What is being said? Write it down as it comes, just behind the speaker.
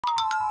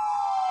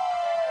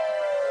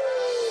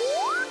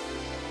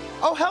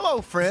Oh, hello,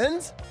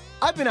 friends.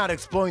 I've been out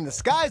exploring the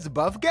skies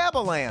above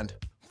Gabba.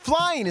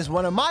 Flying is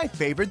one of my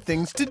favorite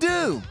things to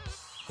do.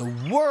 The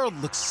world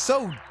looks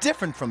so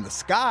different from the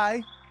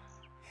sky.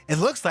 It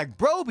looks like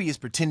Broby is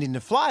pretending to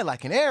fly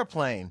like an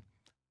airplane.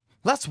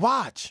 Let's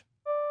watch.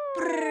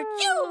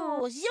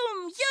 Zoom,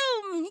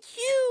 zoom,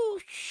 shoo,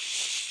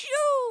 shoo.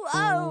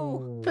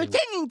 Oh,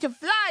 pretending to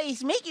fly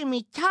is making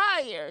me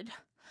tired.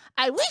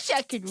 I wish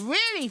I could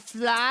really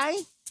fly.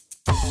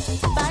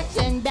 Butts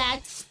and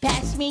bats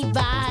pass me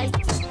by.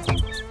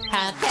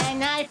 How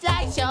can I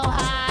fly so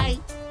high?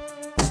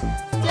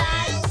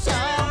 Fly so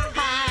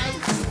high.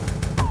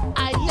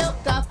 I look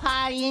up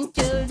high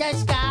into the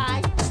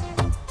sky.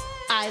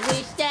 I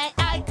wish that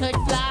I could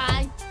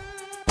fly.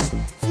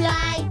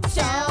 Fly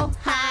so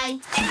high.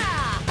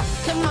 Yeah!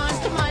 Come on,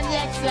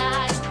 let's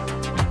fly.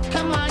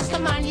 Come on,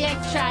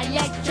 let's try,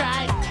 let's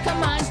try.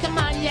 Come on,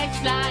 let's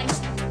fly.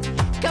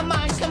 Come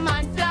on,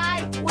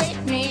 fly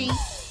with me.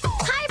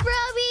 Hi,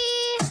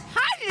 Broby!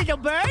 Hi, little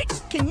bird.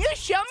 Can you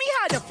show me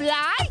how to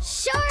fly?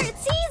 Sure,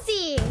 it's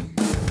easy.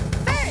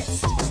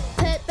 First,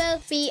 put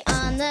both feet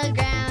on the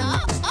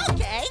ground. Oh,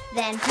 okay.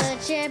 Then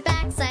put your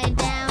backside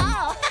down.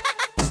 Oh,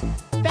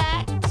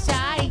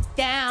 backside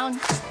down.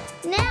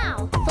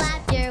 Now,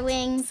 flap your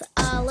wings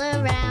all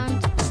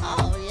around.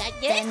 Oh, like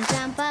this? Then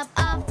jump up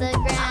off the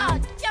Oh,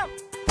 ground. jump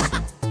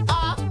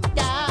off the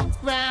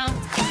ground.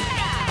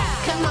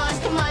 Yeah! Come on,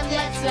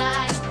 let's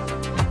fly.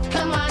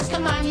 Come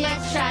on,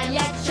 let's try,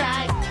 let's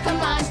try.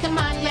 Come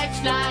on, let's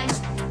fly.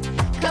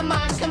 Come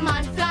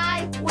on,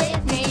 fly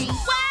with me.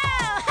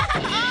 Wow!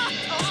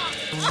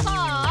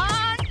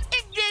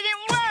 It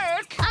didn't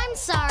work. I'm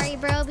sorry,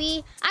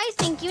 Broby. I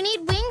think you need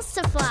wings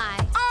to fly.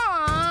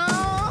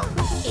 Aww.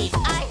 If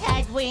I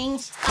had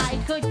wings, I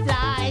could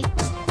fly.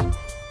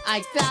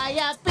 I'd fly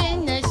up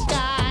in the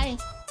sky.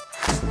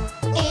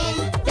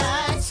 In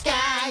the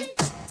sky.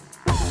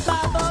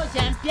 Bubbles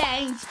and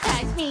planes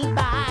pass me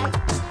by.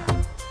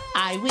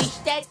 I wish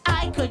that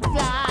I could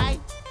fly.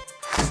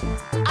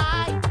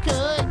 I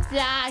could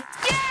fly.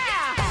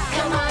 Yeah!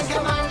 Come on,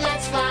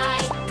 let's fly.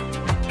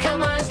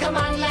 Come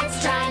on,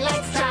 let's try,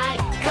 let's try.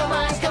 Come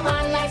on,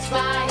 let's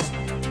fly.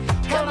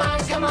 Come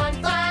on,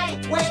 fly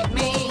with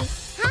me.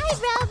 Hi,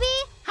 Broby.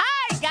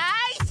 Hi,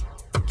 guys.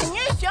 Can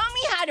you show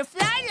me how to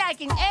fly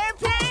like an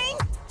airplane?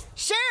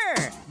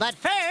 Sure, but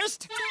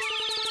first,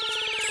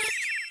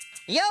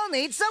 you'll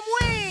need some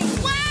wings.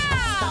 Wow!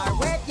 Start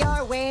with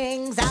your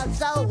wings out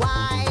so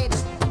wide.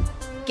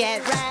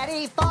 Get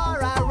ready for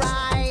a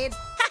ride.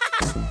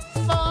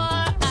 For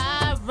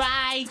a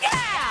ride.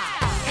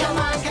 Yeah! Come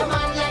on,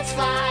 let's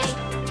fly.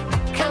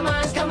 Come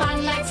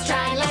on, let's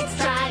try, let's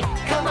try.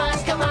 Come on,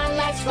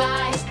 let's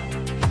fly.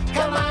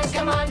 Come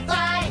on,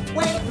 fly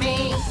with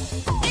me.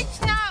 It's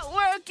not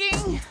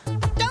working.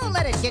 Don't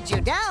let it get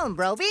you down,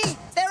 Broby.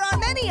 There are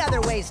many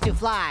other ways to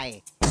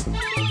fly.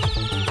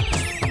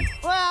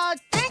 Well,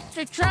 thanks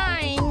for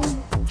trying.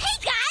 Hey,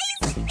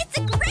 guys! It's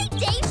a great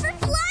day for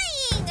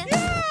flying!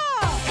 Yeah!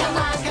 Come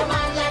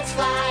on, let's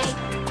fly.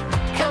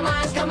 Come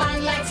on,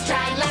 let's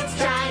try, let's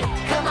try.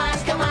 Come on,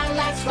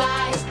 let's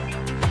fly.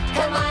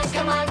 Come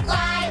on,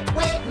 fly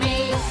with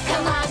me.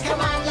 Come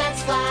on,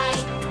 let's fly.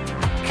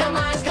 Come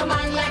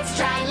on, let's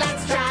try,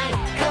 let's try.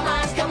 Come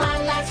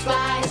on, let's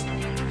fly.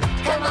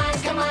 Come on,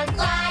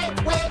 fly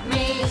with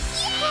me.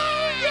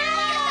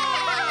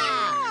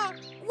 Yeah!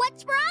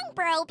 What's wrong,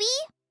 Broby?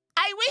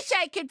 I wish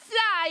I could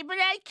fly, but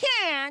I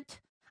can't.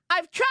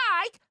 I've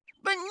tried,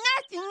 but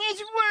nothing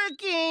is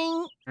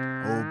working.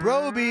 Oh,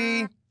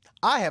 Broby,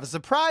 I have a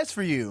surprise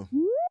for you.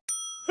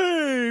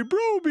 Hey,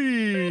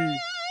 Broby!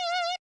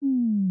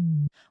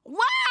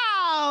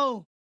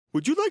 Wow!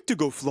 Would you like to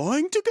go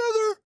flying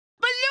together?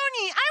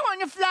 Balloony, I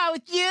want to fly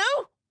with you.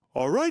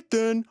 All right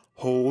then,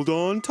 hold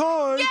on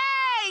tight.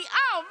 Yay!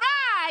 All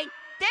right!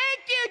 Thank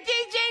you,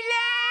 DJ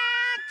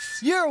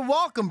Lex! You're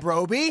welcome,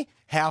 Broby.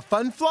 Have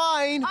fun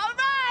flying. All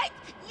right!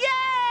 Yay!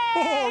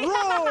 All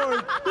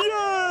right,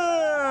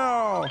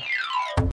 yeah!